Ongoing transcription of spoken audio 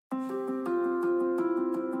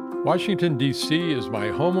Washington, D.C. is my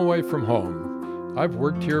home away from home. I've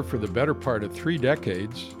worked here for the better part of 3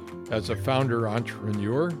 decades as a founder,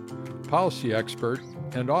 entrepreneur, policy expert,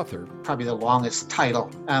 and author. Probably the longest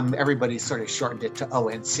title. Everybody sort of shortened it to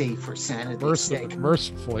ONC for sanity's sake.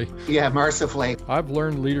 Mercifully. Yeah, mercifully. I've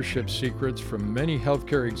learned leadership secrets from many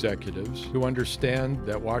healthcare executives who understand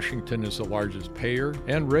that Washington is the largest payer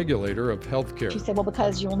and regulator of healthcare. She said, well,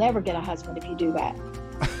 because you'll never get a husband if you do that.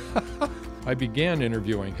 I began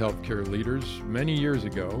interviewing healthcare leaders many years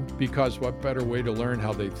ago because what better way to learn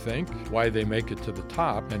how they think, why they make it to the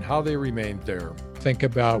top, and how they remained there. Think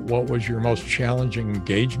about what was your most challenging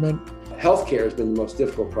engagement. Healthcare has been the most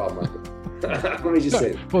difficult problem. Let me just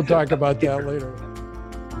say that. We'll talk about that later.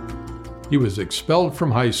 He was expelled from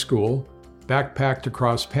high school, backpacked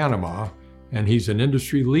across Panama, and he's an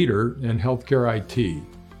industry leader in healthcare IT.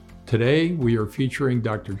 Today, we are featuring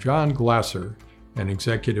Dr. John Glaser, an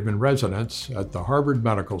executive in residence at the Harvard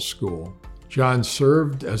Medical School. John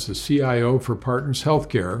served as the CIO for Partners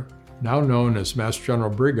Healthcare, now known as Mass General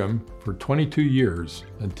Brigham, for 22 years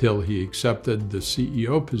until he accepted the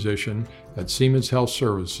CEO position at Siemens Health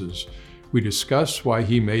Services. We discuss why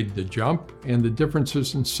he made the jump and the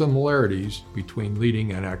differences and similarities between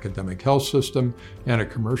leading an academic health system and a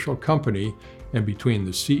commercial company, and between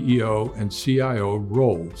the CEO and CIO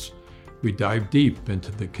roles. We dive deep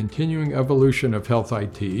into the continuing evolution of health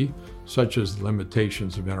IT, such as the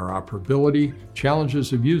limitations of interoperability,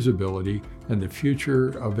 challenges of usability, and the future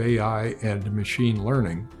of AI and machine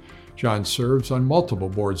learning. John serves on multiple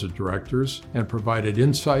boards of directors and provided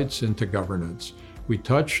insights into governance. We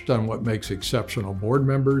touched on what makes exceptional board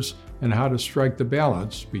members and how to strike the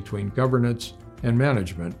balance between governance and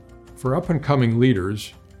management. For up-and-coming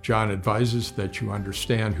leaders, John advises that you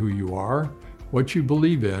understand who you are, what you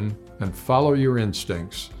believe in, and follow your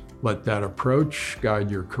instincts. Let that approach guide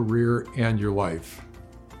your career and your life.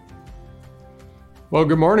 Well,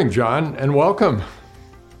 good morning, John, and welcome.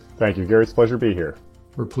 Thank you, Gary. It's a pleasure to be here.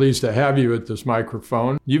 We're pleased to have you at this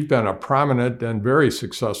microphone. You've been a prominent and very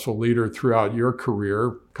successful leader throughout your career.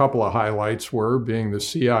 A couple of highlights were being the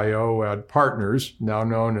CIO at Partners, now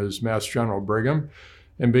known as Mass General Brigham,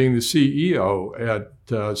 and being the CEO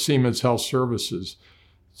at Siemens Health Services.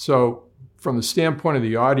 So, from the standpoint of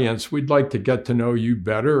the audience, we'd like to get to know you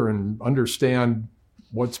better and understand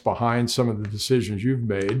what's behind some of the decisions you've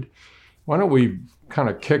made. Why don't we kind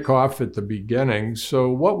of kick off at the beginning? So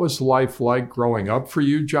what was life like growing up for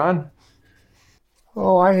you, John?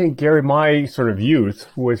 Oh, I think, Gary, my sort of youth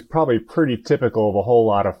was probably pretty typical of a whole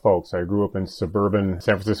lot of folks. I grew up in suburban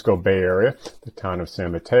San Francisco Bay Area, the town of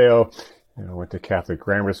San Mateo. Went to Catholic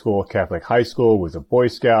grammar school, Catholic high school, was a Boy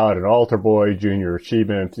Scout, an altar boy, junior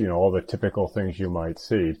achievement, all the typical things you might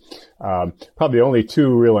see. Probably only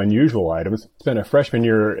 2 real unusual items. Spent a freshman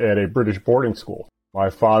year at a British boarding school. My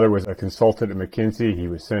father was a consultant at McKinsey. He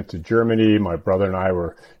was sent to Germany. My brother and I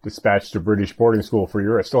were dispatched to British boarding school for a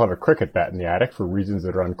year. I still have a cricket bat in the attic for reasons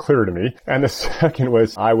that are unclear to me. And the second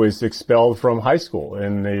was I was expelled from high school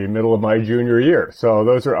in the middle of my junior year. So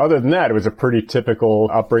other than that, it was a pretty typical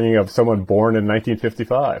upbringing of someone born in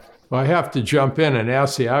 1955. Well, I have to jump in and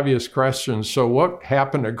ask the obvious question. So what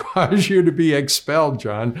happened to cause you to be expelled,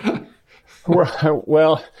 John?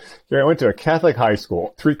 Well, I went to a Catholic high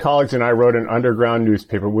school. 3 colleagues and I wrote an underground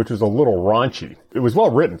newspaper, which was a little raunchy. It was well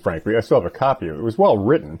written, frankly. I still have a copy of it. It was well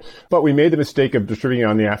written, but we made the mistake of distributing it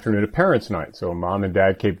on the afternoon of Parents' Night. So Mom and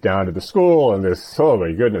Dad came down to the school, and oh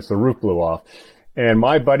my goodness, the roof blew off. And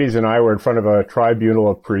my buddies and I were in front of a tribunal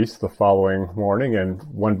of priests the following morning, and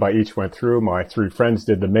one by each went through. My 3 friends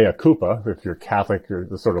did the mea culpa. If you're Catholic, you're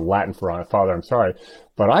the sort of Latin for Father, I'm sorry.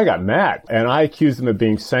 But I got mad, and I accused them of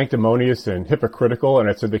being sanctimonious and hypocritical, and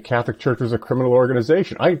I said the Catholic Church was a criminal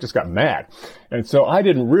organization. I just got mad. And so I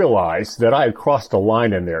didn't realize that I had crossed a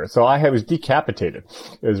line in there. So I was decapitated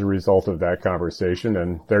as a result of that conversation,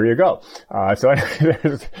 and there you go. So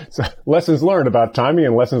lessons learned about timing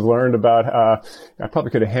and lessons learned about I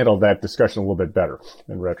probably could have handled that discussion a little bit better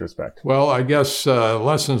in retrospect. Well, I guess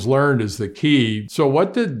lessons learned is the key. So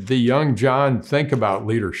what did the young John think about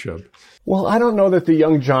leadership? Well, I don't know that the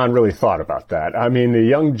young John really thought about that. I mean, the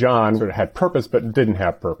young John sort of had purpose, but didn't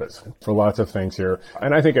have purpose for lots of things here.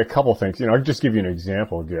 And I think a couple things, I'll just give you an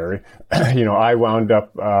example, Gary. I wound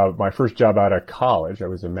up, my first job out of college, I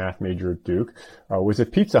was a math major at Duke, was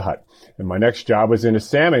at Pizza Hut. And my next job was in a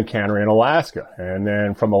salmon cannery in Alaska. And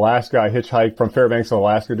then from Alaska, I hitchhiked from Fairbanks,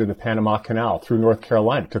 Alaska to the Panama Canal through North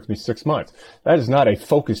Carolina. It took me 6 months. That is not a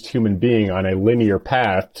focused human being on a linear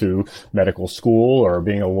path to medical school or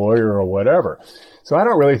being a lawyer or whatever. So I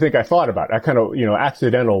don't really think I thought about it. I kind of,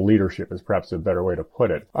 accidental leadership is perhaps a better way to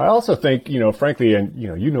put it. I also think, frankly, and,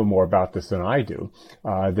 you know more about this than I do,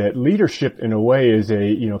 that leadership in a way is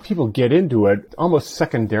people get into it almost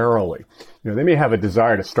secondarily. They may have a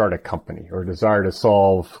desire to start a company or a desire to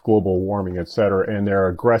solve global warming, et cetera, and they're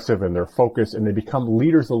aggressive and they're focused and they become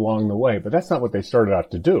leaders along the way. But that's not what they started out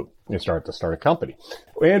to do. They started to start a company.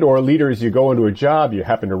 And or leaders, you go into a job, you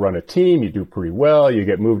happen to run a team, you do pretty well, you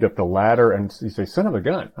get moved up the ladder, and you say, son of a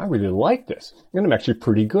gun, I really like this. And I'm actually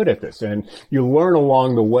pretty good at this. And you learn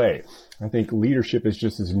along the way. I think leadership is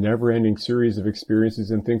just this never-ending series of experiences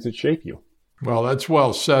and things that shape you. Well, that's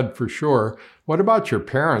well said for sure. What about your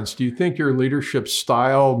parents? Do you think your leadership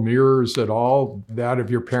style mirrors at all that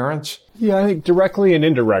of your parents? Yeah, I think directly and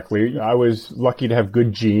indirectly. I was lucky to have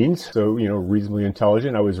good genes, so, reasonably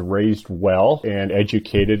intelligent. I was raised well and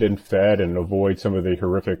educated and fed and avoid some of the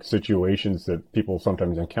horrific situations that people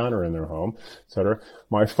sometimes encounter in their home, et cetera.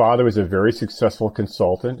 My father was a very successful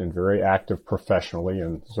consultant and very active professionally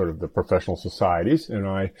in sort of the professional societies, and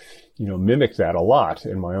I mimic that a lot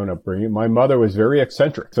in my own upbringing. My mother was very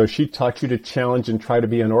eccentric, so she taught you to challenge and try to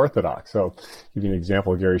be unorthodox. So, give you an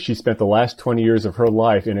example, Gary. She spent the last 20 years of her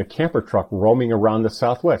life in a camper truck roaming around the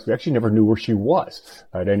Southwest. We actually never knew where she was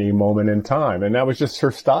at any moment in time, and that was just her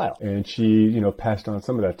style. And she, passed on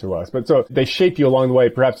some of that to us. But so they shape you along the way,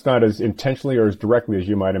 perhaps not as intentionally or as directly as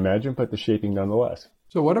you might imagine, but the shaping nonetheless.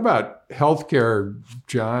 So what about healthcare,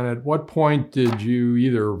 John? At what point did you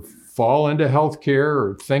either fall into healthcare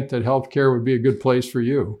or think that healthcare would be a good place for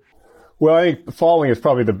you? Well, I think falling is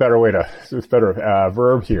probably the better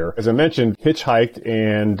verb here. As I mentioned, hitchhiked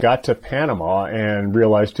and got to Panama and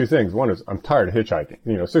realized two things. One is I'm tired of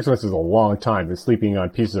hitchhiking. 6 months is a long time. Been sleeping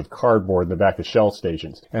on pieces of cardboard in the back of Shell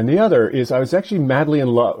stations. And the other is I was actually madly in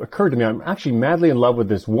love. Occurred to me, I'm actually madly in love with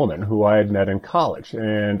this woman who I had met in college.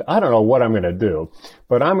 And I don't know what I'm going to do,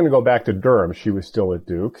 but I'm going to go back to Durham. She was still at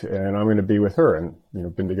Duke, and I'm going to be with her. And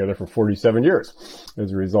been together for 47 years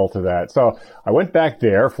as a result of that. So I went back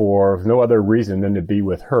there for no other reason than to be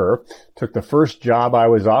with her. Took the first job I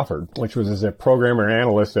was offered, which was as a programmer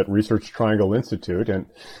analyst at Research Triangle Institute. And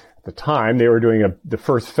at the time, they were doing the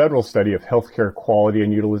first federal study of healthcare quality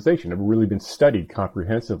and utilization. It had really been studied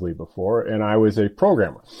comprehensively before, and I was a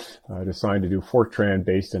programmer assigned to do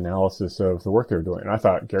Fortran-based analysis of the work they were doing. And I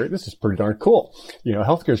thought, Gary, this is pretty darn cool.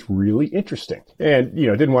 Healthcare is really interesting. And,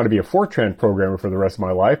 didn't want to be a Fortran programmer for the rest of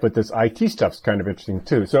my life, but this IT stuff's kind of interesting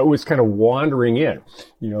too. So it was kind of wandering in,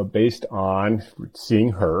 based on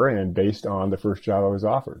seeing her and based on the first job I was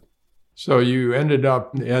offered. So you ended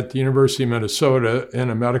up at the University of Minnesota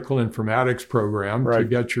in a medical informatics program to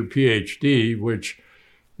get your Ph.D., which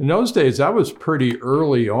in those days, that was pretty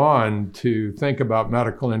early on to think about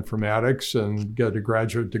medical informatics and get a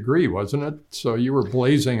graduate degree, wasn't it? So you were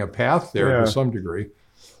blazing a path there to some degree.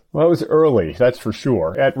 Well, it was early, that's for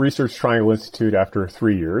sure. At Research Triangle Institute, after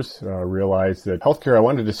 3 years, realized that healthcare I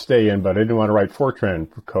wanted to stay in, but I didn't want to write Fortran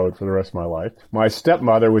code for the rest of my life. My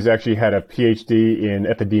stepmother had a Ph.D. in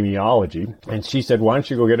epidemiology, and she said, why don't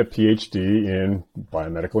you go get a Ph.D. in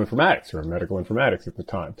biomedical informatics, or medical informatics at the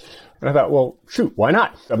time. And I thought, well, shoot, why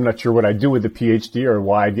not? I'm not sure what I'd do with the Ph.D. or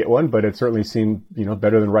why I'd get one, but it certainly seemed,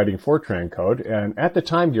 better than writing Fortran code. And at the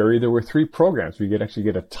time, Gary, there were 3 programs where you could actually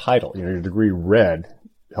get a title. Your degree read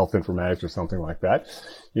health informatics or something like that.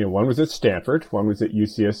 One was at Stanford, one was at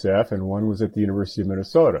UCSF, and one was at the University of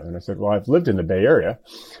Minnesota. And I said, well, I've lived in the Bay Area.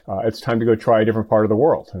 It's time to go try a different part of the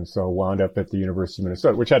world. And so wound up at the University of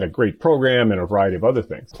Minnesota, which had a great program and a variety of other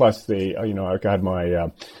things. Plus, I got my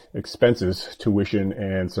expenses, tuition,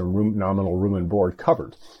 and some nominal room and board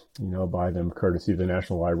covered. By them courtesy of the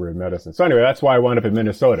National Library of Medicine. So anyway, that's why I wound up in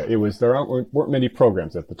Minnesota. There weren't many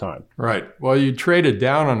programs at the time. Right. Well, you traded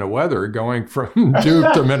down on the weather going from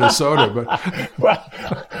Duke to Minnesota, but well,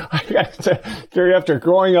 I got to say, Gary, after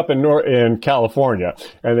growing up in California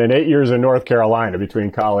and then 8 years in North Carolina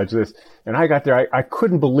between college, and I got there, I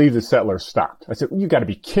couldn't believe the settlers stopped. I said, you got to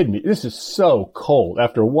be kidding me. This is so cold.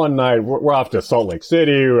 After one night, we're off to Salt Lake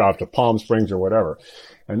City, we're off to Palm Springs or whatever.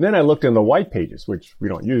 And then I looked in the white pages, which we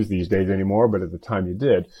don't use these days anymore, but at the time you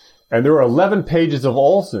did. And there were 11 pages of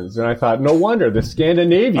Olsons. And I thought, no wonder the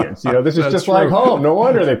Scandinavians, this is just true. Like home. No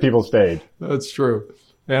wonder that people stayed. That's true.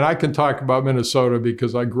 And I can talk about Minnesota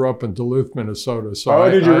because I grew up in Duluth, Minnesota. So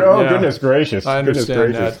did you? Goodness gracious. I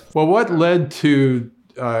understand that. Well, what led to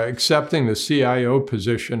accepting the CIO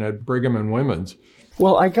position at Brigham and Women's?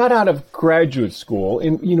 Well, I got out of graduate school,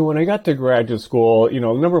 and, when I got to graduate school, a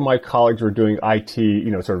number of my colleagues were doing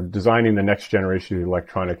IT, sort of designing the next generation of the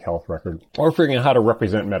electronic health record, or figuring out how to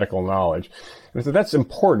represent medical knowledge. And so that's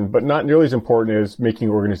important, but not nearly as important as making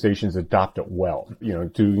organizations adopt it well,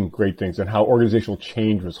 doing great things, and how organizational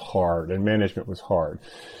change was hard and management was hard.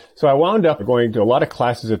 So I wound up going to a lot of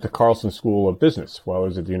classes at the Carlson School of Business while I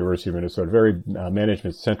was at the University of Minnesota, very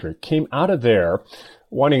management-centric. Came out of there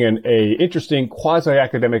wanting an interesting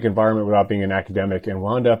quasi-academic environment without being an academic, and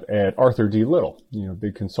wound up at Arthur D. Little,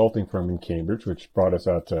 big consulting firm in Cambridge, which brought us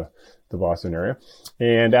out to the Boston area.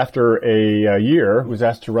 And after a year, was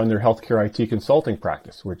asked to run their healthcare IT consulting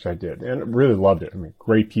practice, which I did, and really loved it. I mean,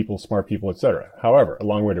 great people, smart people, etc. However, a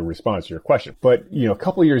long way to respond to your question. But, a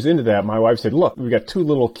couple of years into that, my wife said, look, we got 2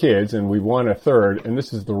 little kids and we want a third, and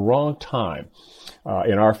this is the wrong time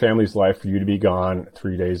in our family's life for you to be gone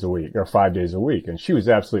 3 days a week or 5 days a week. And she was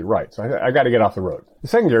absolutely right. So I got to get off the road. The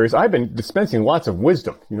secondary is I've been dispensing lots of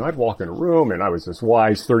wisdom. I'd walk in a room and I was this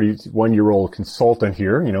wise 31-year-old consultant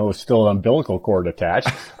here, with still an umbilical cord attached.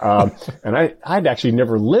 And I'd actually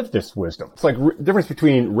never lived this wisdom. It's like the difference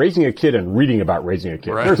between raising a kid and reading about raising a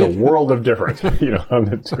kid. Right. There's a world of difference, on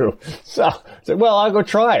the two. So I said, well, I'll go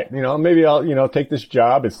try it. Maybe I'll, take this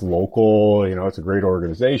job. It's local, it's a great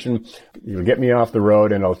organization. Get me off the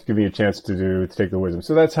road and I'll give me a chance to take the wisdom.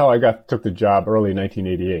 So that's how I took the job early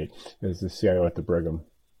 1988 as the CIO at the Brigham.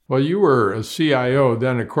 Well, you were a CIO.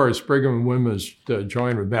 Then, of course, Brigham and Women's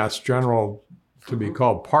joined with Mass General to be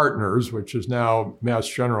called Partners, which is now Mass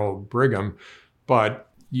General Brigham. But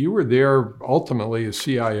you were there ultimately as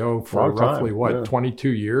CIO for roughly, 22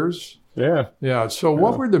 years? Yeah. Yeah. So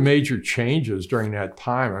what were the major changes during that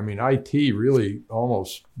time? I mean, IT really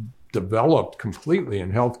almost developed completely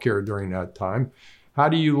in healthcare during that time. How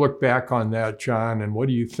do you look back on that, John? And what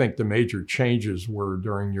do you think the major changes were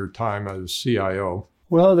during your time as CIO?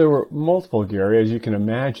 Well, there were multiple, Gary, as you can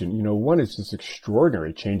imagine. One is this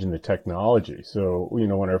extraordinary change in the technology. So,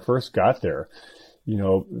 when I first got there,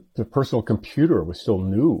 the personal computer was still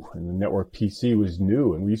new and the network PC was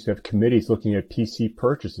new. And we used to have committees looking at PC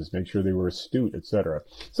purchases, make sure they were astute, et cetera.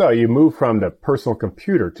 So you move from the personal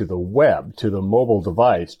computer to the web, to the mobile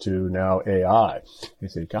device, to now AI. You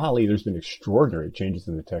say, golly, there's been extraordinary changes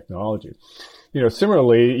in the technology.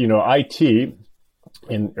 Similarly, IT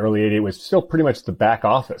in early 88 was still pretty much the back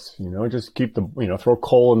office, just keep throw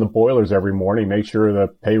coal in the boilers every morning, make sure the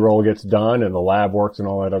payroll gets done and the lab works and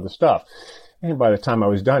all that other stuff. And by the time I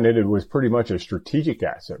was done, it was pretty much a strategic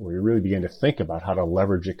asset where you really began to think about how to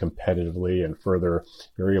leverage it competitively and further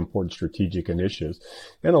very important strategic initiatives.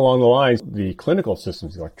 And along the lines, the clinical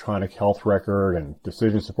systems, electronic health record and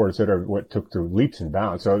decision support, et cetera, what took through leaps and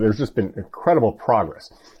bounds. So there's just been incredible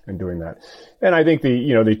progress in doing that. And I think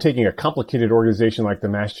the taking a complicated organization like the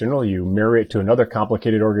Mass General, you marry it to another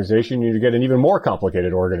complicated organization, you get an even more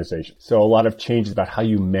complicated organization. So a lot of changes about how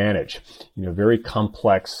you manage, very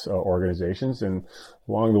complex organizations. And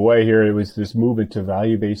along the way here, it was this movement to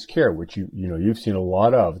value-based care, which you've seen a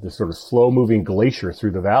lot of, this sort of slow-moving glacier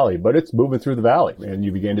through the valley, but it's moving through the valley. And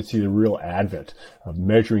you began to see the real advent of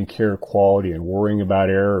measuring care quality and worrying about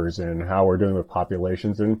errors and how we're doing with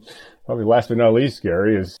populations. And probably last but not least,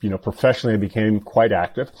 Gary, is, professionally I became quite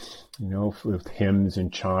active, with hymns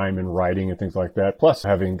and chime and writing and things like that. Plus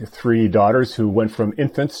having 3 daughters who went from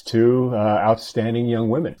infants to outstanding young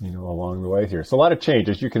women, along the way here. So a lot of change,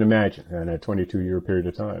 as you can imagine, in a 22-year period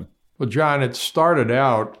of time. Well, John, it started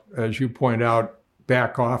out, as you point out,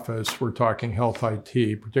 back office. We're talking health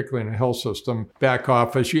IT, particularly in a health system. Back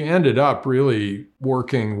office, you ended up really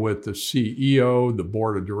working with the CEO, the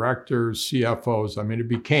board of directors, CFOs. I mean, it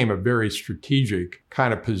became a very strategic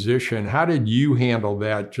kind of position. How did you handle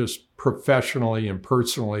that just professionally and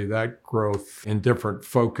personally, that growth in different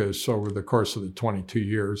focus over the course of the 22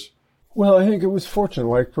 years? Well, I think it was fortunate,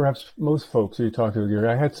 like perhaps most folks who you talk to, Gary.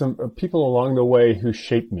 I had some people along the way who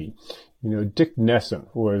shaped me. Dick Nesson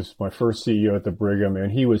was my first CEO at the Brigham,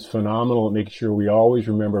 and he was phenomenal at making sure we always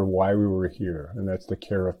remember why we were here, and that's the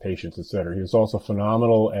care of patients, et cetera. He was also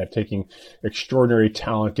phenomenal at taking extraordinary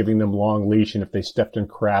talent, giving them long leash, and if they stepped in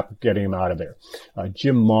crap, getting them out of there.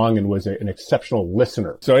 Jim Mongan was an exceptional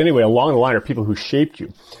listener. So anyway, along the line are people who shaped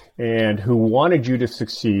you and who wanted you to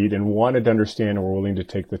succeed and wanted to understand and were willing to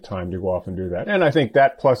take the time to go off and do that. And I think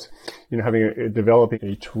that plus, developing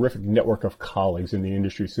a terrific network of colleagues in the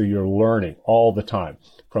industry. So you're learning all the time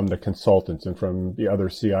from the consultants and from the other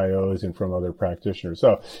CIOs and from other practitioners.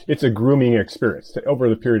 So it's a grooming experience. Over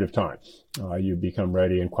the period of time, you become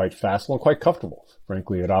ready and quite facile and quite comfortable,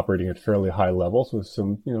 frankly, at operating at fairly high levels with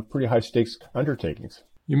some, pretty high stakes undertakings.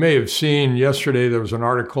 You may have seen yesterday there was an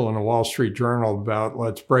article in the Wall Street Journal about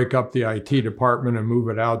let's break up the IT department and move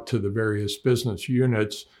it out to the various business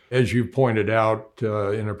units. As you pointed out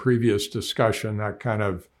in a previous discussion, that kind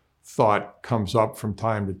of thought comes up from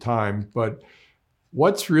time to time. But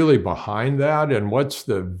what's really behind that, and what's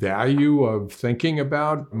the value of thinking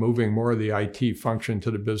about moving more of the IT function to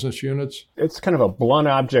the business units? It's kind of a blunt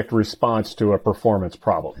object response to a performance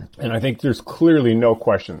problem. And I think there's clearly no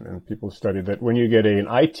question, and people study that when you get an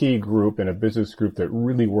IT group and a business group that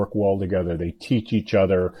really work well together, they teach each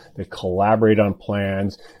other, they collaborate on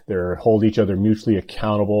plans, they hold each other mutually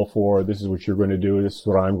accountable for this is what you're going to do, this is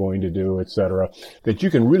what I'm going to do, etc., that you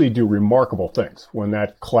can really do remarkable things when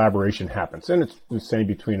that collaboration happens. And it's the same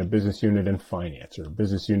between a business unit and finance or a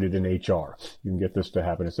business unit and HR. You can get this to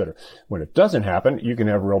happen, etc. When it doesn't happen, you can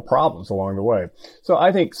have real problems along the way. So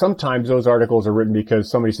I think sometimes those articles are written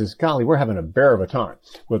because somebody says, golly, we're having a bear of a time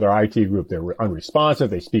with our IT group. They're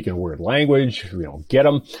unresponsive. They speak in weird language. We don't get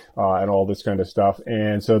them, and all this kind of stuff.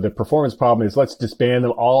 And so the performance problem is let's disband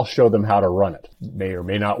them all, show them how to run it. May or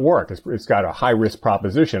may not work. It's got a high risk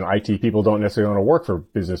proposition. IT people don't necessarily want to work for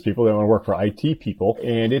business people. They want to work for IT people.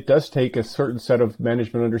 And it does take a certain set of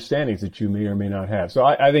management understandings that you may or may not have. So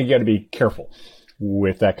I think you got to be careful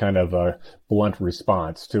with that kind of a blunt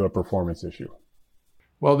response to a performance issue.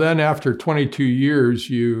 Well, then after 22 years,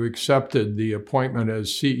 you accepted the appointment as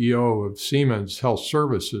CEO of Siemens Health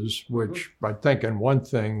Services, which I think in one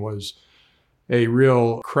thing was a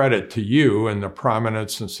real credit to you and the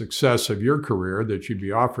prominence and success of your career that you'd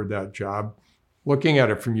be offered that job. Looking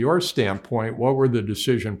at it from your standpoint, what were the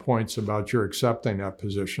decision points about your accepting that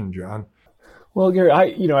position, John? Well, Gary,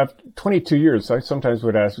 after 22 years, I sometimes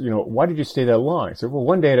would ask, why did you stay that long? I said, well,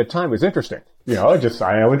 one day at a time was interesting. I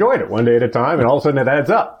enjoyed it one day at a time, and all of a sudden it adds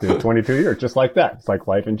up to 22 years, just like that. It's like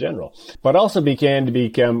life in general. But I also began to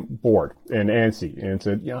become bored and antsy and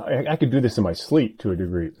said, I could do this in my sleep to a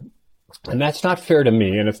degree. And that's not fair to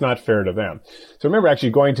me, and it's not fair to them. So I remember actually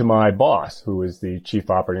going to my boss, who is the chief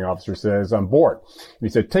operating officer, says, I'm bored. And he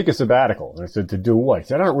said, take a sabbatical. And I said, to do what? He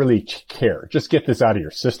said, I don't really care. Just get this out of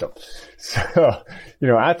your system. So,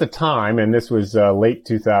 at the time, and this was late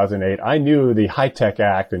 2008, I knew the High-Tech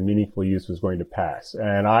Act and meaningful use was going to pass.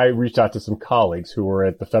 And I reached out to some colleagues who were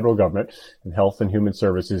at the federal government and Health and Human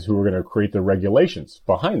Services who were going to create the regulations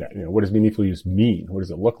behind that. What does meaningful use mean? What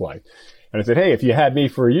does it look like? And I said, hey, if you had me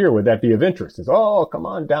for a year, would that be of interest? He said, oh, come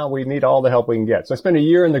on down. We need all the help we can get. So I spent a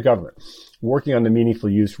year in the government working on the meaningful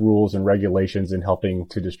use rules and regulations and helping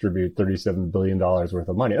to distribute $37 billion worth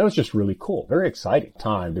of money. That was just really cool. Very exciting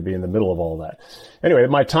time to be in the middle of all that. Anyway,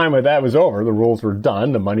 my time with that was over. The rules were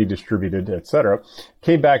done, the money distributed, etc.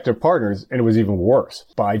 Came back to Partners, and it was even worse.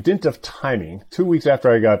 By dint of timing, 2 weeks after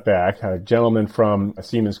I got back, a gentleman from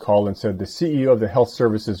Siemens called and said, the CEO of the Health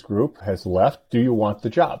Services Group has left. Do you want the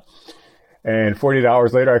job? And 48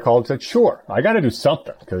 hours later, I called and said, sure, I got to do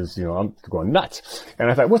something because, I'm going nuts. And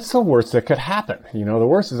I thought, what's the worst that could happen? The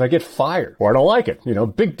worst is I get fired or I don't like it.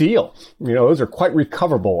 Big deal. Those are quite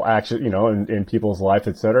recoverable actually, in people's life,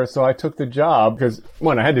 et cetera. So I took the job because,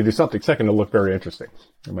 one, I had to do something. Second, it looked very interesting.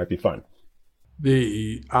 It might be fun.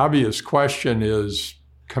 The obvious question is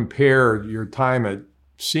compare your time at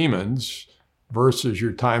Siemens versus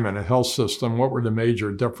your time in a health system. What were the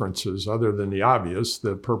major differences other than the obvious?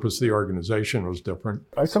 The purpose of the organization was different.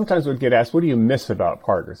 I sometimes would get asked, what do you miss about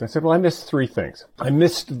Partners? I said, well, I missed three things. I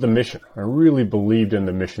missed the mission. I really believed in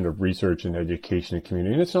the mission of research and education and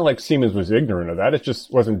community. And it's not like Siemens was ignorant of that. It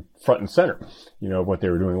just wasn't front and center, of what they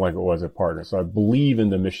were doing like it was at Partners. So I believe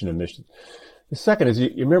in the mission and mission. The second is,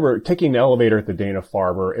 you remember taking the elevator at the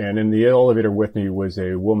Dana-Farber, and in the elevator with me was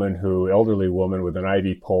a elderly woman with an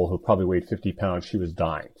IV pole who probably weighed 50 pounds. She was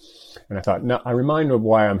dying. And I thought, I remind her of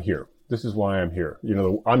why I'm here. This is why I'm here.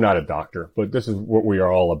 I'm not a doctor, but this is what we are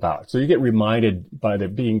all about. So you get reminded by the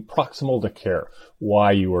being proximal to care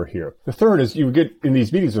why you are here. The third is you get in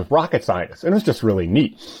these meetings with rocket scientists, and it's just really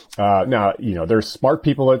neat. Now, there's smart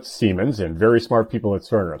people at Siemens and very smart people at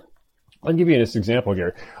Cerner. I'll give you this example,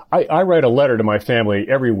 Gary. I write a letter to my family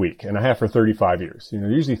every week, and I have for 35 years.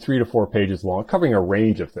 Usually 3 to 4 pages long, covering a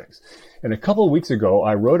range of things. And a couple of weeks ago,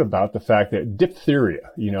 I wrote about the fact that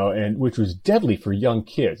diphtheria, and which was deadly for young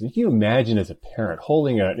kids. And can you imagine as a parent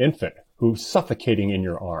holding an infant who's suffocating in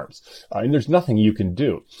your arms, and there's nothing you can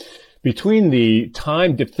do. Between the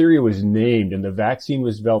time diphtheria was named and the vaccine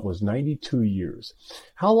was developed was 92 years.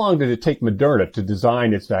 How long did it take Moderna to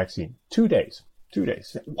design its vaccine? 2 days. 2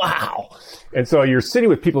 days. Wow. And so you're sitting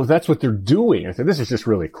with people, that's what they're doing. I said, this is just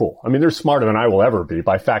really cool. I mean, they're smarter than I will ever be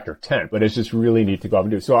by factor 10, but it's just really neat to go out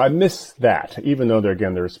and do. So I miss that, even though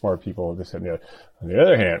they're smart people, this and the On the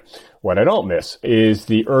other hand, what I don't miss is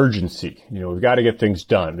the urgency. We've got to get things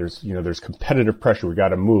done. There's competitive pressure. We've got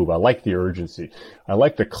to move. I like the urgency. I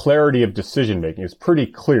like the clarity of decision making. It's pretty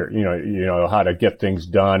clear, how to get things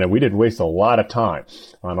done. And we didn't waste a lot of time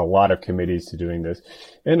on a lot of committees to doing this.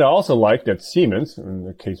 And I also like that Siemens, in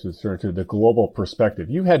the case with to the global perspective,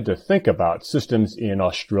 you had to think about systems in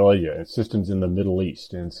Australia and systems in the Middle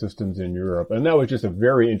East and systems in Europe. And that was just a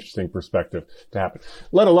very interesting perspective to happen,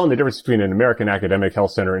 let alone the difference between an American academic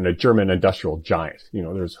health center and a German industrial giant.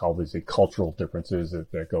 There's obviously cultural differences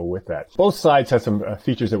that go with that. Both sides had some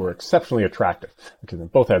features that were exceptionally attractive, because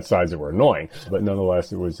both had sides that were annoying, but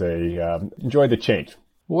nonetheless, it was enjoyed the change.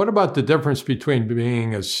 What about the difference between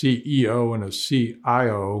being a CEO and a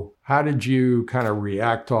CIO? How did you kind of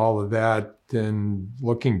react to all of that? And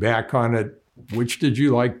looking back on it, which did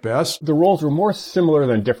you like best? The roles were more similar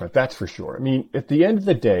than different, that's for sure. At the end of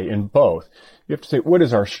the day, in both, you have to say, what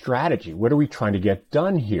is our strategy? What are we trying to get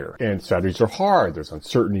done here? And strategies are hard. There's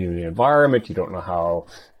uncertainty in the environment. You don't know how,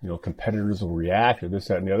 competitors will react or this,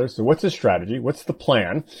 that, and the other. So what's the strategy? What's the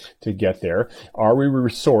plan to get there? Are we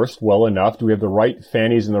resourced well enough? Do we have the right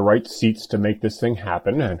fannies in the right seats to make this thing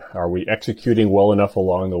happen? And are we executing well enough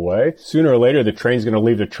along the way? Sooner or later, the train's going to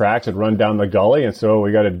leave the tracks and run down the gully. And so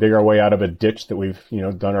we got to dig our way out of a ditch that we've,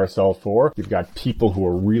 done ourselves for. You've got people who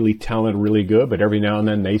are really talented, really good, but every now and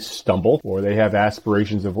then they stumble or they have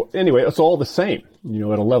aspirations of, anyway, it's all the same,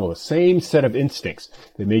 at a level, the same set of instincts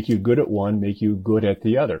that make you good at one, make you good at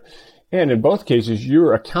the other. And in both cases,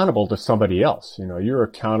 you're accountable to somebody else. You're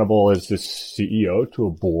accountable as the CEO to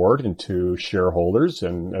a board and to shareholders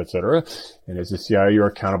and et cetera. And as the CIO, you're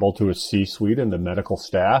accountable to a C-suite and the medical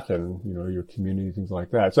staff and, your community, things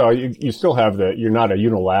like that. So you still have you're not a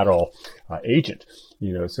unilateral agent,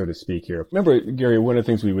 so to speak here. Remember, Gary, one of the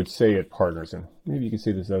things we would say at Partners, and maybe you can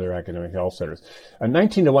say this at other academic health centers, a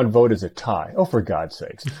 19-1 vote is a tie. Oh, for God's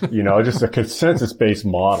sakes. Just a consensus-based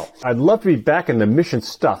model. I'd love to be back in the mission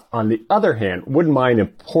stuff. On the other hand, wouldn't mind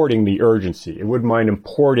importing the urgency. It wouldn't mind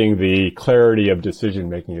importing the clarity of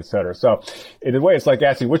decision-making, et cetera. So in a way, it's like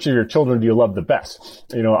asking, which of your children do you love the best?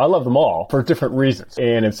 I love them all for different reasons.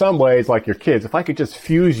 And in some ways, like your kids, if I could just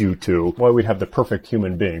fuse you two, well, we'd have the perfect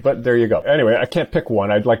human being. But there you go. Anyway, I can't pick one.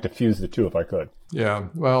 I'd like to fuse the two if I could. Yeah,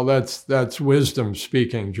 well, that's wisdom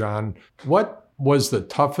speaking, John. What was the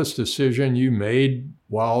toughest decision you made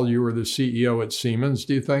while you were the CEO at Siemens,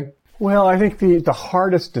 do you think? Well, I think the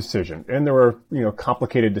hardest decision, and there were,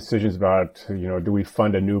 complicated decisions about, do we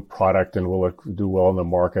fund a new product and will it do well in the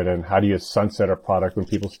market, and how do you sunset a product when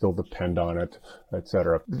people still depend on it, et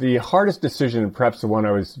cetera. The hardest decision, and perhaps the one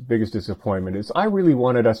I was biggest disappointment, is I really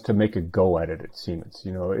wanted us to make a go at it at Siemens.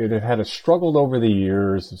 It had struggled over the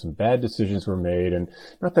years, some bad decisions were made, and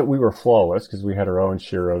not that we were flawless, because we had our own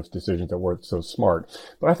share of decisions that weren't so smart,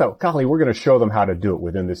 but I thought, golly, we're going to show them how to do it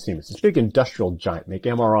within the Siemens. This big industrial giant, make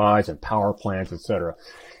MRIs and power plants, et cetera.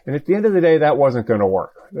 And at the end of the day, that wasn't going to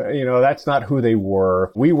work. That's not who they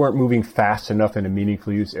were. We weren't moving fast enough in a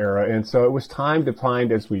meaningful use era. And so it was time to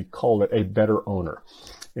find, as we called it, a better owner.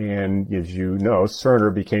 And as you know,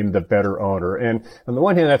 Cerner became the better owner. And on the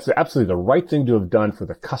one hand, that's absolutely the right thing to have done for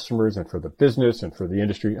the customers and for the business and for the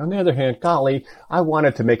industry. On the other hand, golly, I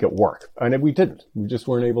wanted to make it work. And we didn't. We just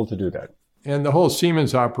weren't able to do that. And the whole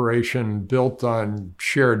Siemens operation built on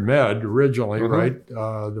shared med originally, right?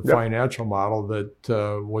 The financial model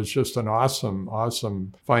that was just an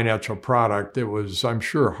awesome financial product. It was, I'm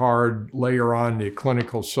sure, hard layer on the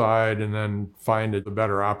clinical side and then find it the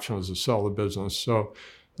better option was to sell the business. So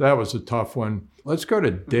that was a tough one. Let's go to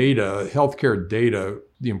data, healthcare data.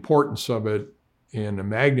 The importance of it and the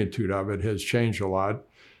magnitude of it has changed a lot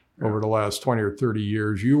over the last 20 or 30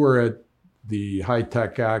 years. You were at the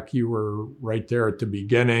High-Tech Act, you were right there at the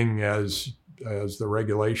beginning as the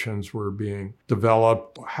regulations were being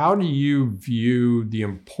developed. How do you view the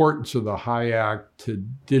importance of the High Act to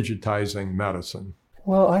digitizing medicine?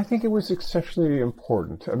 Well, I think it was exceptionally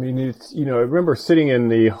important. I mean, I remember sitting in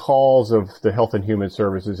the halls of the Health and Human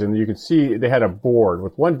Services, and you could see they had a board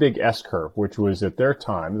with one big S-curve, which was at their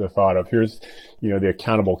time the thought of here's, the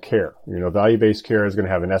accountable care. Value-based care is going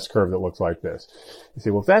to have an S-curve that looks like this. You say,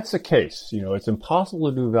 well, if that's the case, it's impossible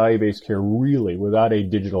to do value-based care really without a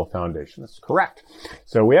digital foundation. That's correct.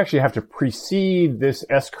 So we actually have to precede this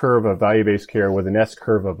S-curve of value-based care with an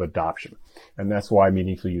S-curve of adoption. And that's why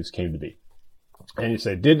meaningful use came to be. And you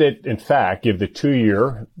say, did it, in fact, give the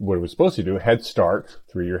 2-year, what it was supposed to do, head start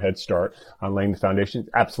 3-year head start on laying the foundation?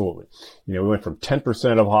 Absolutely. We went from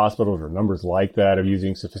 10% of hospitals or numbers like that of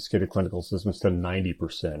using sophisticated clinical systems to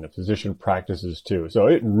 90% of physician practices too. So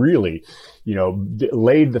it really,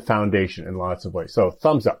 laid the foundation in lots of ways. So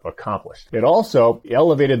thumbs up, accomplished. It also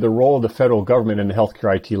elevated the role of the federal government in the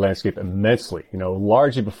healthcare IT landscape immensely.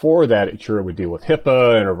 Largely before that, sure, it would deal with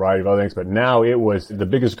HIPAA and a variety of other things, but now it was the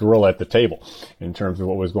biggest gorilla at the table in terms of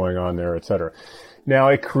what was going on there, et cetera. Now,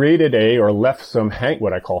 it created left some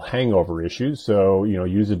what I call hangover issues. So,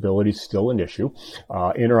 usability is still an issue.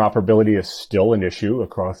 Interoperability is still an issue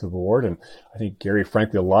across the board. And I think, Gary,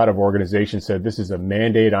 frankly, a lot of organizations said this is a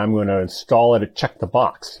mandate. I'm going to install it to check the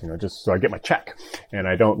box, just so I get my check and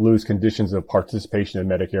I don't lose conditions of participation in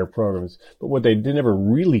Medicare programs. But what they never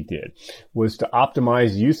really did was to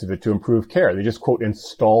optimize use of it to improve care. They just, quote,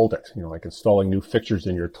 installed it, like installing new fixtures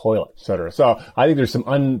in your toilet, et cetera. So I think there's some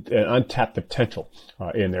untapped potential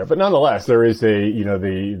in there. But nonetheless, there is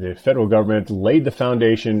the federal government laid the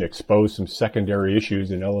foundation, exposed some secondary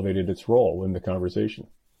issues, and elevated its role in the conversation.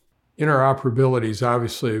 Interoperability is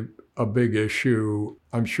obviously a big issue.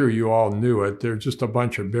 I'm sure you all knew it. There's just a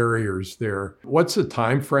bunch of barriers there. What's the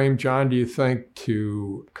time frame, John, do you think,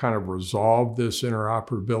 to kind of resolve this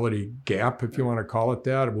interoperability gap, if you want to call it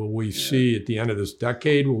that? Will we see at the end of this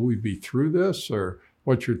decade, will we be through this, or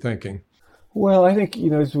what's your thinking? Well, I think,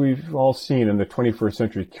 as we've all seen in the 21st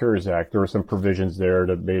Century Cures Act, there were some provisions there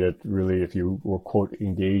that made it really, if you were, quote,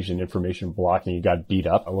 engaged in information blocking, you got beat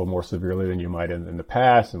up a little more severely than you might in the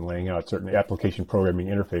past, and laying out certain application programming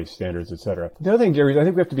interface standards, et cetera. The other thing, Jerry, is I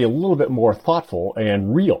think we have to be a little bit more thoughtful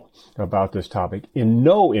and real about this topic. In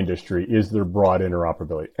no industry is there broad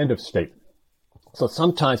interoperability. End of statement. So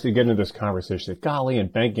sometimes we get into this conversation that, golly, in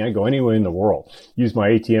banking, I go anywhere in the world, use my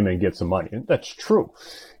ATM and get some money. And that's true.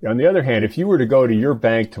 On the other hand, if you were to go to your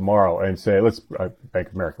bank tomorrow and say, Bank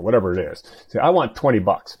of America, whatever it is, say, I want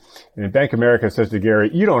 $20. And Bank of America says to Gary,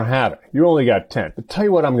 you don't have it. You only got 10. But tell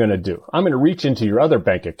you what I'm going to do. I'm going to reach into your other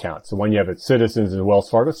bank accounts, the one you have at Citizens and Wells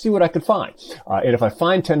Fargo, see what I can find. And if I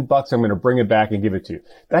find $10, I'm going to bring it back and give it to you.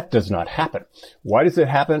 That does not happen. Why does it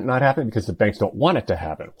not happen? Because the banks don't want it to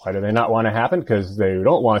happen. Why do they not want it to happen? Because they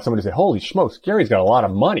don't want someone to say, holy smokes, Gary's got a lot of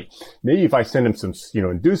money. Maybe if I send him some,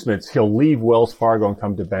 inducements, he'll leave Wells Fargo and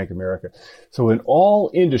come to Bank of America. So in all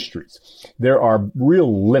industries, there are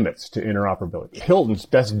real limits to interoperability. Hilton's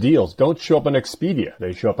best deals don't show up on Expedia.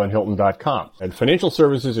 They show up on Hilton.com. And financial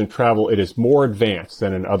services and travel, it is more advanced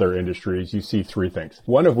than in other industries. You see 3 things.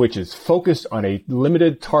 One of which is focused on a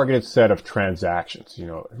limited targeted set of transactions,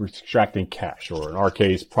 extracting cash, or in our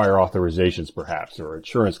case, prior authorizations perhaps, or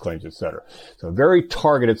insurance claims, et cetera. So a very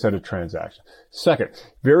targeted set of transactions. Second,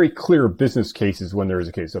 very clear business cases when there is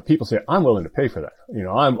a case. So people say, I'm willing to pay for that.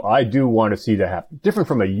 I do want to see that happen. Different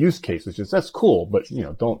from a use case, which is, that's cool, but,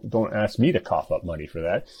 don't ask me to cough up money for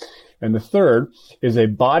that. And the third is a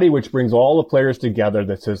body which brings all the players together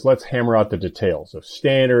that says, let's hammer out the details of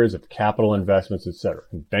standards, of capital investments, et cetera.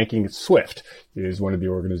 And Banking Swift is one of the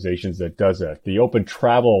organizations that does that. The Open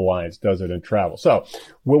Travel Alliance does it in travel. So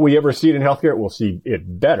will we ever see it in healthcare? We'll see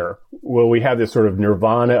it better. Will we have this sort of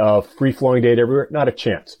nirvana of free-flowing data everywhere? Not a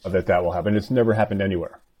chance that will happen. It's never happened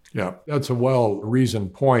anywhere. Yeah, that's a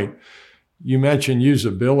well-reasoned point. You mentioned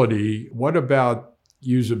usability. What about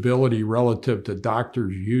usability relative to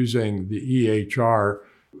doctors using the EHR?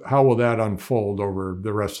 How will that unfold over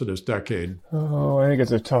the rest of this decade? Oh, I think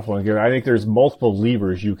it's a tough one, Gary. I think there's multiple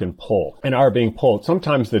levers you can pull and are being pulled.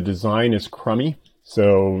 Sometimes the design is crummy,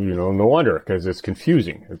 so, no wonder, because it's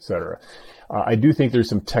confusing, et cetera. I do think there's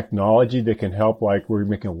some technology that can help, like we're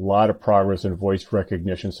making a lot of progress in voice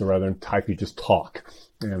recognition, so rather than type, you just talk.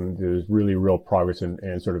 And there's really real progress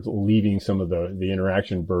in sort of leaving some of the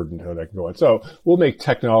interaction burden how that can go on. So we'll make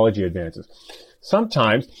technology advances.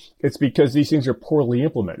 Sometimes it's because these things are poorly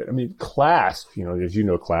implemented. I mean, KLAS, as you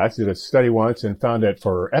know, KLAS did a study once and found that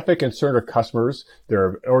for Epic and Cerner customers, there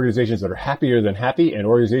are organizations that are happier than happy and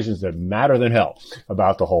organizations that matter than hell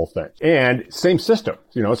about the whole thing. And same system,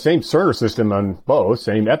 same Cerner system on both,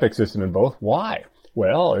 same Epic system in both. Why?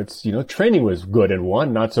 Well, it's, training was good in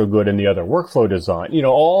one, not so good in the other. Workflow design,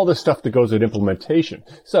 all the stuff that goes with implementation.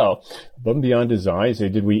 So, above and beyond design, say,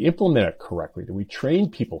 did we implement it correctly? Did we train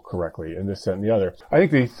people correctly in this, that, and the other? I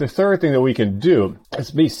think the third thing that we can do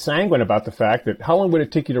is be sanguine about the fact that how long would it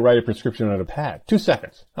take you to write a prescription on a pad? 2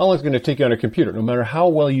 seconds. How long is it going to take you on a computer? No matter how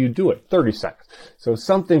well you do it, 30 seconds. So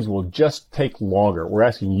some things will just take longer. We're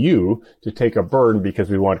asking you to take a burden because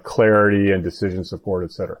we want clarity and decision support,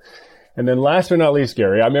 et cetera. And then last but not least,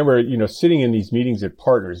 Gary, I remember, sitting in these meetings at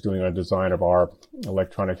Partners doing a design of our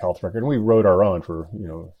electronic health record, and we wrote our own for,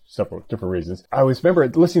 several different reasons. I remember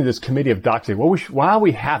listening to this committee of docs say, why do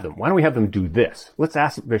we have them? Why don't we have them do this?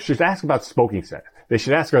 They should ask about smoking sex. They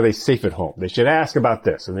should ask, are they safe at home? They should ask about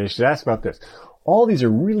this, and they should ask about this. All these are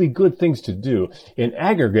really good things to do. In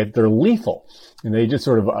aggregate, they're lethal. And they just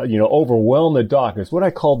sort of, overwhelm the doc. It's what I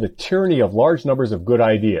call the tyranny of large numbers of good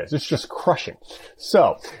ideas. It's just crushing.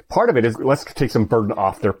 So part of it is let's take some burden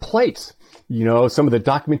off their plates. Some of the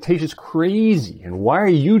documentation is crazy. And why are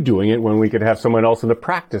you doing it when we could have someone else in the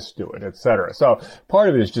practice do it, et cetera? So part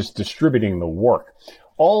of it is just distributing the work.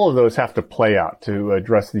 All of those have to play out to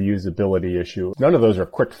address the usability issue. None of those are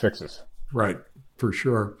quick fixes. Right, for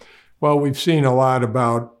sure. Well, we've seen a lot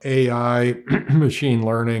about AI, machine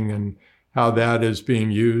learning, and how that is being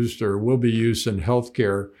used or will be used in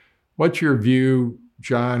healthcare. What's your view,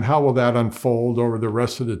 John? How will that unfold over the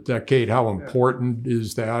rest of the decade? How important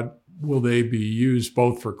is that? Will they be used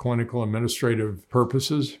both for clinical and administrative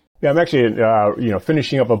purposes? Yeah, I'm actually,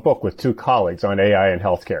 finishing up a book with 2 colleagues on AI and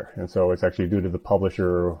healthcare. And so it's actually due to the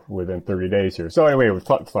publisher within 30 days here. So anyway, we've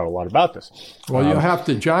thought a lot about this. Well, you'll have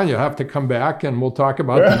to come back and we'll talk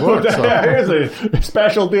about the book. So. Here's a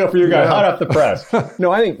special deal for you guys, hot off the press.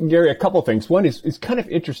 No, I think, Gary, a couple things. One is it's kind of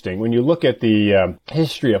interesting when you look at the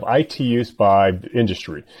history of IT use by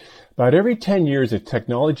industry. About every 10 years, a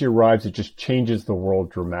technology arrives that just changes the world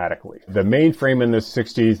dramatically. The mainframe in the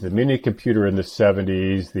 60s, the mini computer in the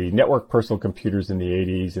 70s, the network personal computers in the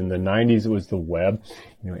 80s. In the 90s, it was the web.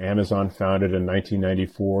 Amazon founded in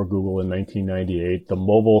 1994, Google in 1998,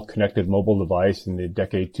 the connected mobile device in the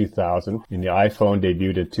decade 2000, and the iPhone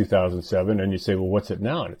debuted in 2007. And you say, well, what's it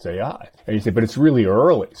now? And it's AI. And you say, but it's really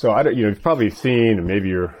early. So you've probably seen, and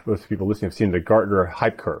maybe most people listening have seen the Gartner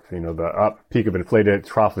hype curve, the peak of inflated,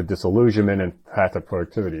 trough of disillusionment, and path of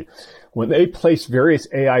productivity. When they place various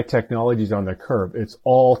AI technologies on the curve, it's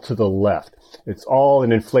all to the left. It's all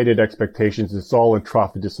in inflated expectations. It's all in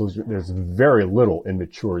trough of disillusionment. There's very little in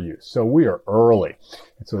mature use. So we are early.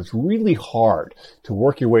 And so it's really hard to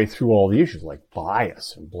work your way through all the issues like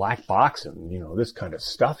bias and black box and, this kind of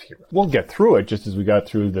stuff here. We'll get through it just as we got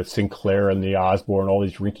through the Sinclair and the Osborne, all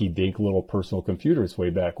these rinky-dink little personal computers way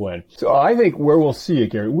back when. So I think where we'll see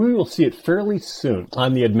it, Gary, we will see it fairly soon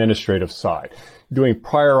on the administrative side. Doing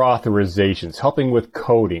prior authorizations, helping with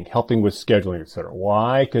coding, helping with scheduling, et cetera.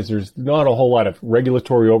 Why? Because there's not a whole lot of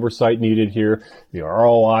regulatory oversight needed here. The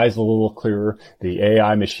ROI is a little clearer. The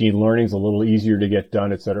AI machine learning is a little easier to get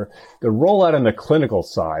done, et cetera. The rollout on the clinical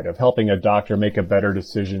side of helping a doctor make a better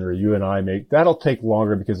decision or you and I that'll take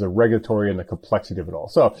longer because of the regulatory and the complexity of it all.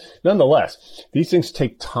 So nonetheless, these things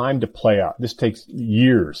take time to play out. This takes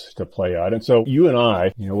years to play out. And so you and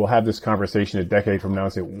I, we'll have this conversation a decade from now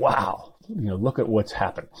and say, wow, look at what's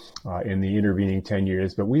happened in the intervening 10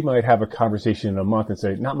 years. But we might have a conversation in a month and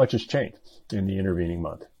say, not much has changed in the intervening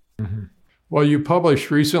month. Mm-hmm. Well, you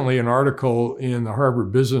published recently an article in the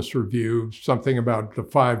Harvard Business Review, something about the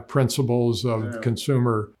 5 principles of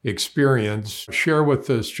consumer experience. Share with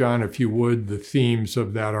us, John, if you would, the themes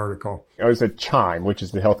of that article. I was at CHIME, which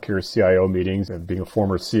is the healthcare CIO meetings, and being a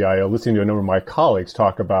former CIO, listening to a number of my colleagues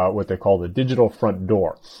talk about what they call the digital front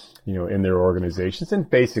door. In their organizations. And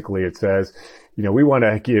basically it says, we want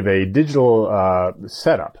to give a digital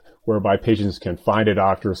setup whereby patients can find a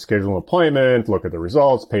doctor, schedule an appointment, look at the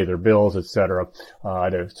results, pay their bills, et cetera,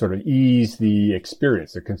 to sort of ease the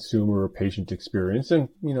experience, the consumer or patient experience, and,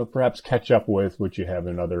 perhaps catch up with what you have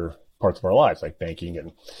in other parts of our lives, like banking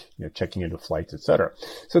and checking into flights, et cetera.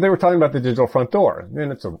 So they were talking about the digital front door,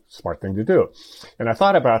 and it's a smart thing to do. And I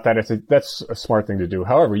thought about that. I said, that's a smart thing to do.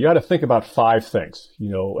 However, you got to think about 5 things,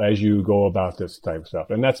 as you go about this type of stuff.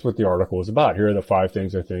 And that's what the article is about. Here are the 5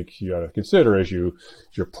 things I think you got to consider as your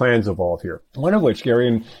plans evolve here. One of which, Gary,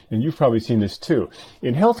 and you've probably seen this too.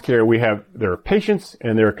 In healthcare, there are patients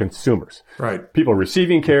and there are consumers. Right. People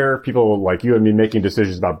receiving care, people like you and me making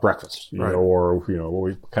decisions about breakfast, right. Or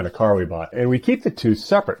what kind of car we bought. And we keep the 2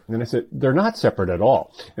 separate. And I said, they're not separate at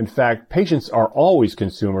all. In fact, patients are always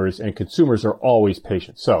consumers and consumers are always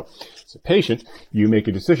patients. So as a patient, you make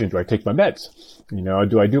a decision. Do I take my meds?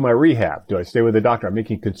 Do I do my rehab? Do I stay with the doctor? I'm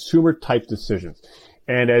making consumer type decisions.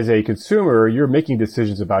 And as a consumer, you're making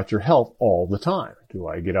decisions about your health all the time. Do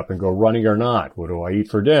I get up and go running or not? What do I eat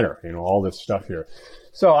for dinner? All this stuff here.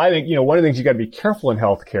 So I think, one of the things you got to be careful in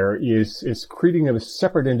healthcare is treating them as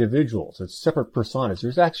separate individuals, as separate personas.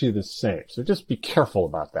 They're actually the same. So just be careful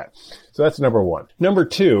about that. So that's number 1. Number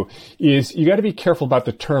 2 is you got to be careful about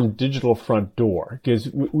the term digital front door,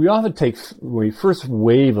 because we often take the first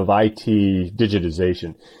wave of IT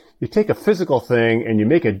digitization. You take a physical thing and you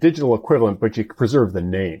make a digital equivalent, but you preserve the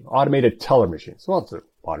name. Automated teller machines. Well, it's an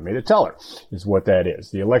automated teller is what that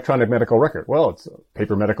is. The electronic medical record. Well, it's a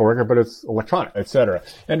paper medical record, but it's electronic, etc.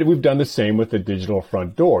 And we've done the same with the digital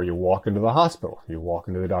front door. You walk into the hospital. You walk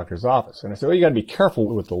into the doctor's office. And I say, well, you got to be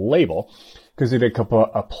careful with the label because it can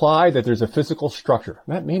apply that there's a physical structure.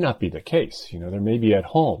 That may not be the case. There may be at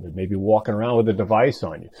home. It may be walking around with a device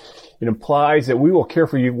on you. It implies that we will care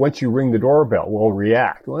for you once you ring the doorbell. We'll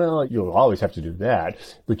react. Well, you'll always have to do that,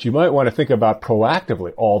 but you might want to think about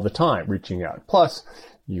proactively all the time reaching out. Plus,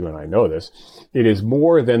 you and I know this, it is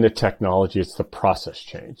more than the technology, it's the process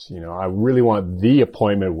change. I really want the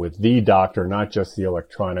appointment with the doctor, not just the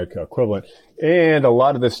electronic equivalent. And a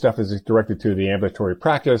lot of this stuff is directed to the ambulatory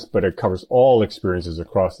practice, but it covers all experiences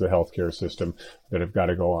across the healthcare system that have got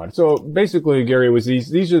to go on. So basically, Gary,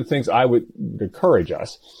 these are the things I would encourage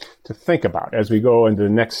us to think about as we go into the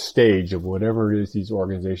next stage of whatever it is these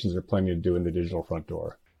organizations are planning to do in the digital front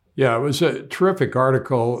door. Yeah, it was a terrific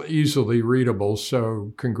article, easily readable.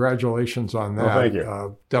 So congratulations on that. Well, thank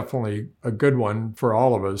you. Definitely a good one for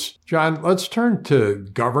all of us. John, let's turn to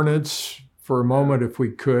governance for a moment, if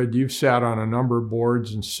we could. You've sat on a number of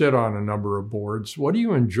boards and sit on a number of boards. What do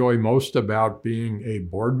you enjoy most about being a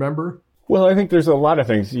board member? Well, I think there's a lot of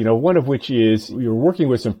things, one of which is you're working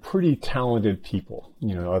with some pretty talented people,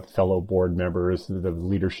 fellow board members, the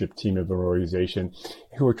leadership team of an organization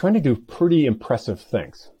who are trying to do pretty impressive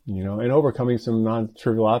things, and overcoming some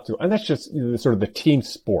non-trivial obstacles. And that's just sort of the team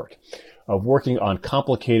sport of working on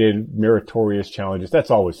complicated, meritorious challenges.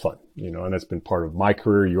 That's always fun, and that's been part of my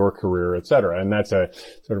career, your career, et cetera. And that's a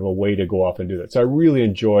sort of a way to go off and do that. So I really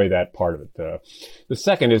enjoy that part of it. The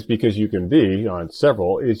second is because you can be on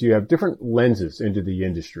several is you have different lenses into the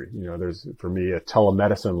industry. There's, for me, a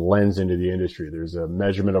telemedicine lens into the industry. There's a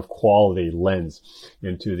measurement of quality lens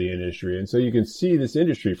into the industry. And so you can see this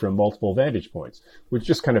industry from multiple vantage points, which is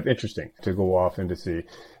just kind of interesting to go off and to see.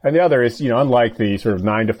 And the other is, unlike the sort of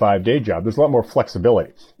 9-to-5 day job, there's a lot more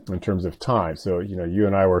flexibility in terms of time. So, you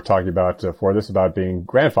and I were talking about for this about being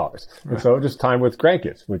grandfathers. Right. And so just time with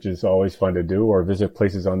grandkids, which is always fun to do, or visit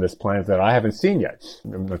places on this planet that I haven't seen yet.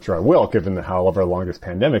 I'm not sure I will, given however long this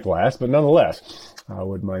pandemic lasts, but nonetheless, I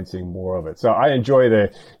wouldn't mind seeing more of it. So I enjoy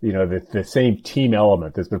the same team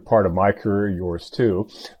element that's been part of my career, yours too,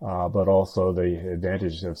 but also the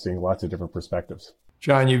advantage of seeing lots of different perspectives.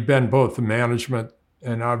 John, you've been both the management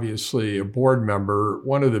and obviously a board member.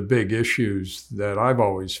 One of the big issues that I've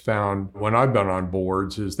always found when I've been on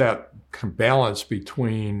boards is that balance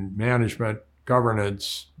between management,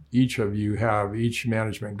 governance. Each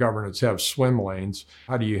management governance have swim lanes.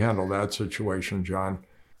 How do you handle that situation, John?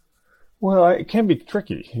 Well, it can be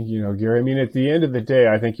tricky, Gary. I mean, at the end of the day,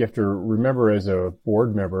 I think you have to remember as a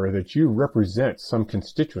board member that you represent some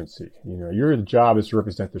constituency. Your job is to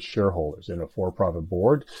represent the shareholders in a for-profit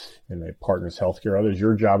board, in a Partners Healthcare, others.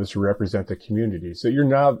 Your job is to represent the community. So your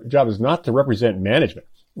job is not to represent management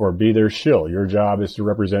or be their shill. Your job is to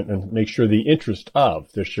represent and make sure the interest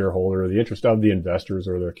of the shareholder or the interest of the investors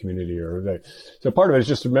or the community so part of it is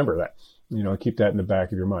just to remember that. Keep that in the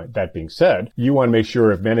back of your mind. That being said, you want to make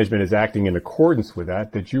sure if management is acting in accordance with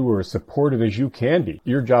that you are as supportive as you can be.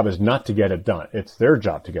 Your job is not to get it done. It's their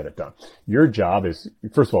job to get it done. Your job is,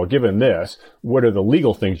 first of all, given this, what are the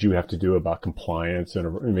legal things you have to do about compliance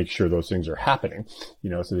and make sure those things are happening,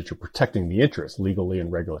 so that you're protecting the interests legally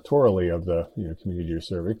and regulatorily of the community you're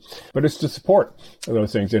serving. But it's to support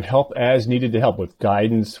those things and help as needed to help with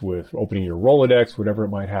guidance, with opening your Rolodex, whatever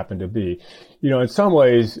it might happen to be. In some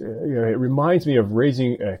ways, it reminds me of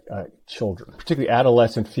raising children, particularly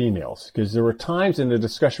adolescent females, because there were times in the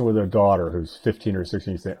discussion with a daughter who's 15 or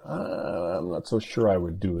 16, you say, I'm not so sure I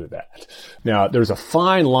would do that. Now, there's a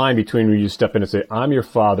fine line between when you step in and say, I'm your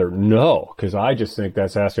father. No, because I just think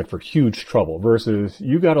that's asking for huge trouble versus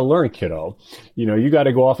you got to learn, kiddo. You got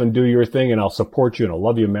to go off and do your thing and I'll support you and I'll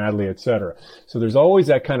love you madly, etc. So there's always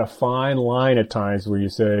that kind of fine line at times where you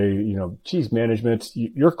say, geez, management,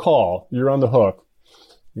 your call, you're on the hook.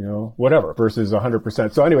 Whatever, versus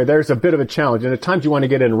 100%. So anyway, there's a bit of a challenge. And at times you want to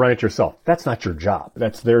get in and run it yourself. That's not your job.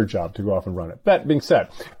 That's their job to go off and run it. That being said,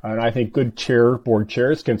 and I think good board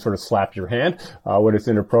chairs can sort of slap your hand when it's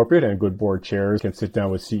inappropriate, and good board chairs can sit down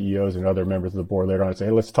with CEOs and other members of the board later on and say,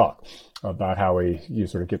 hey, let's talk about how you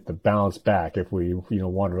sort of get the balance back if we,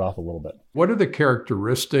 wander it off a little bit. What are the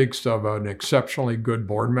characteristics of an exceptionally good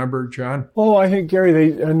board member, John? Oh, I think,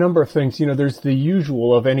 Gary, a number of things. There's the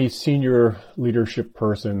usual of any senior leadership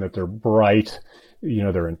person that they're bright,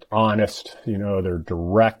 they're honest, they're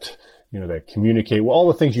direct, They communicate, well, all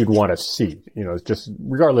the things you'd want to see, just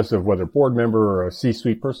regardless of whether board member or a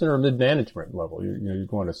C-suite person or a mid-management level,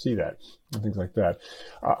 you'd want to see that and things like that.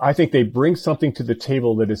 I think they bring something to the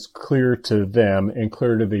table that is clear to them and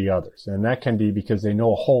clear to the others. And that can be because they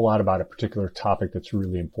know a whole lot about a particular topic that's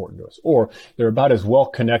really important to us, or they're about as well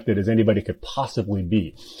connected as anybody could possibly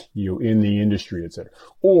be, in the industry, et cetera.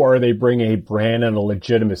 Or they bring a brand and a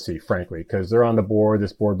legitimacy, frankly, because they're on the board.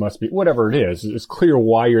 This board must be, whatever it is, it's clear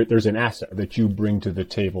why there's an asset that you bring to the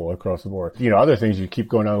table across the board. Other things you keep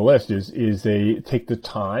going on the list is they take the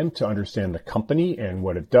time to understand the company and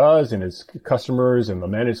what it does and its customers and the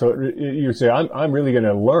manager. So you say, I'm really going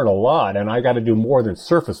to learn a lot, and I got to do more than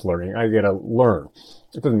surface learning. I got to learn.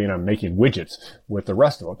 It doesn't mean I'm making widgets with the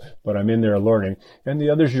rest of them, but I'm in there learning. And the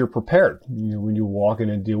others, you're prepared, when you walk in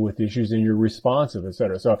and deal with issues and you're responsive, et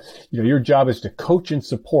cetera. So, your job is to coach and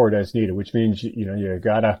support as needed, which means, you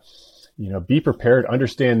gotta, be prepared,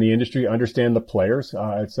 understand the industry, understand the players,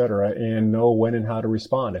 et cetera, and know when and how to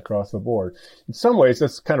respond across the board. In some ways,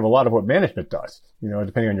 that's kind of a lot of what management does,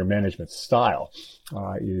 depending on your management style,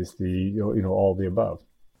 is all the above.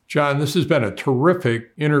 John, this has been a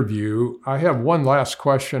terrific interview. I have one last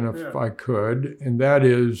question, if I could, and that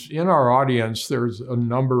is, in our audience, there's a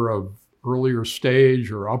number of earlier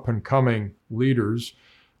stage or up-and-coming leaders.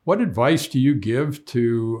 What advice do you give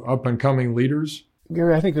to up-and-coming leaders?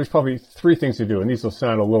 Gary, I think there's probably three things to do, and these will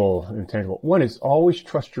sound a little intangible. One is always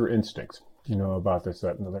trust your instincts. About this,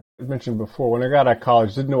 that, and the other. I mentioned before, when I got out of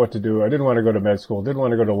college, didn't know what to do. I didn't want to go to med school, didn't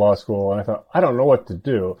want to go to law school, and I thought, I don't know what to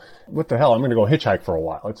do. What the hell? I'm going to go hitchhike for a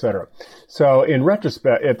while, et cetera. So in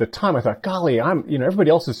retrospect, at the time, I thought, golly, everybody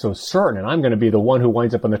else is so certain, and I'm going to be the one who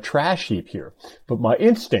winds up on the trash heap here. But my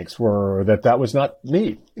instincts were that was not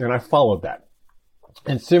me, and I followed that.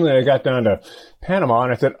 And similarly, I got down to Panama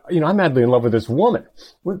and I said, I'm madly in love with this woman.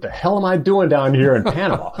 What the hell am I doing down here in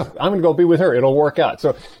Panama? I'm going to go be with her. It'll work out.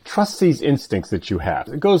 So trust these instincts that you have.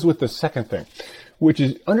 It goes with the second thing, which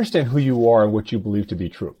is understand who you are and what you believe to be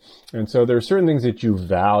true. And so there are certain things that you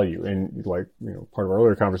value. And part of our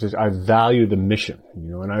earlier conversation, I value the mission,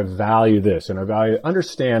 and I value this and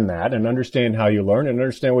understand that and understand how you learn and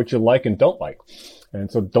understand what you like and don't like. And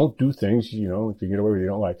so don't do things, if you get away with it, you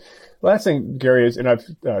don't like. Last thing, Gary, is, and I've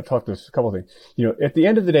talked this a couple of things, at the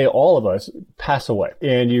end of the day, all of us pass away.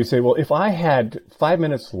 And you say, well, if I had 5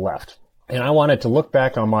 minutes left and I wanted to look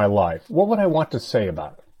back on my life, what would I want to say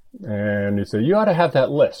about it? And you say, you ought to have that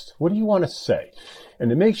list. What do you want to say? And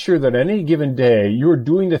to make sure that any given day, you're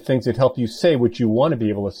doing the things that help you say what you want to be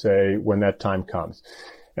able to say when that time comes.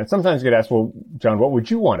 And sometimes you get asked, well, John, what would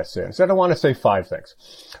you want to say? I said, I want to say 5 things.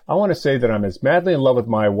 I want to say that I'm as madly in love with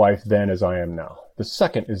my wife then as I am now. The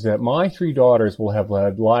second is that my 3 daughters will have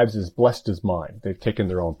led lives as blessed as mine. They've taken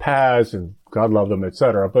their own paths and God love them,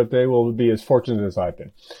 etc., but they will be as fortunate as I've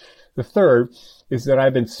been. The third is that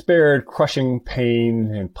I've been spared crushing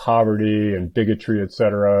pain and poverty and bigotry,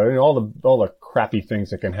 etc., and all the crappy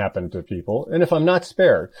things that can happen to people. And if I'm not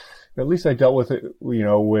spared, at least I dealt with it,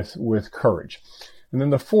 with courage. And then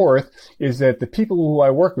the fourth is that the people who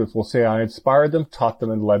I work with will say I inspired them, taught them,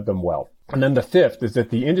 and led them well. And then the fifth is that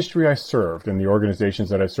the industry I served and the organizations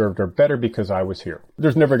that I served are better because I was here.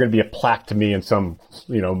 There's never going to be a plaque to me in some,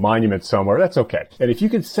 monument somewhere. That's okay. And if you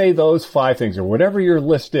can say those 5 things or whatever your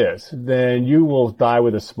list is, then you will die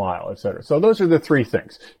with a smile, etc. So those are the 3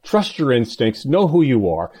 things. Trust your instincts, know who you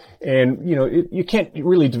are. And, you can't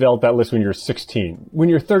really develop that list when you're 16. When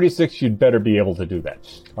you're 36, you'd better be able to do that.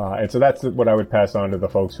 And so that's what I would pass on to the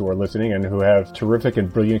folks who are listening and who have terrific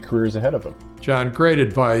and brilliant careers ahead of them. John, great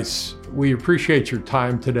advice. We appreciate your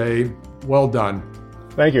time today. Well done.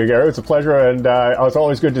 Thank you, Gary. It's a pleasure, and it's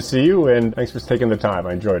always good to see you, and thanks for taking the time.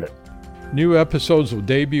 I enjoyed it. New episodes will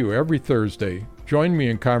debut every Thursday. Join me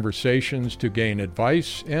in conversations to gain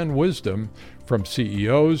advice and wisdom from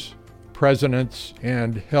CEOs, presidents,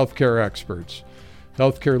 and healthcare experts.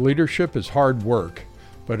 Healthcare leadership is hard work,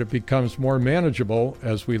 but it becomes more manageable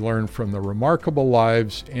as we learn from the remarkable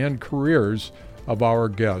lives and careers of our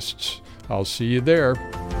guests. I'll see you there.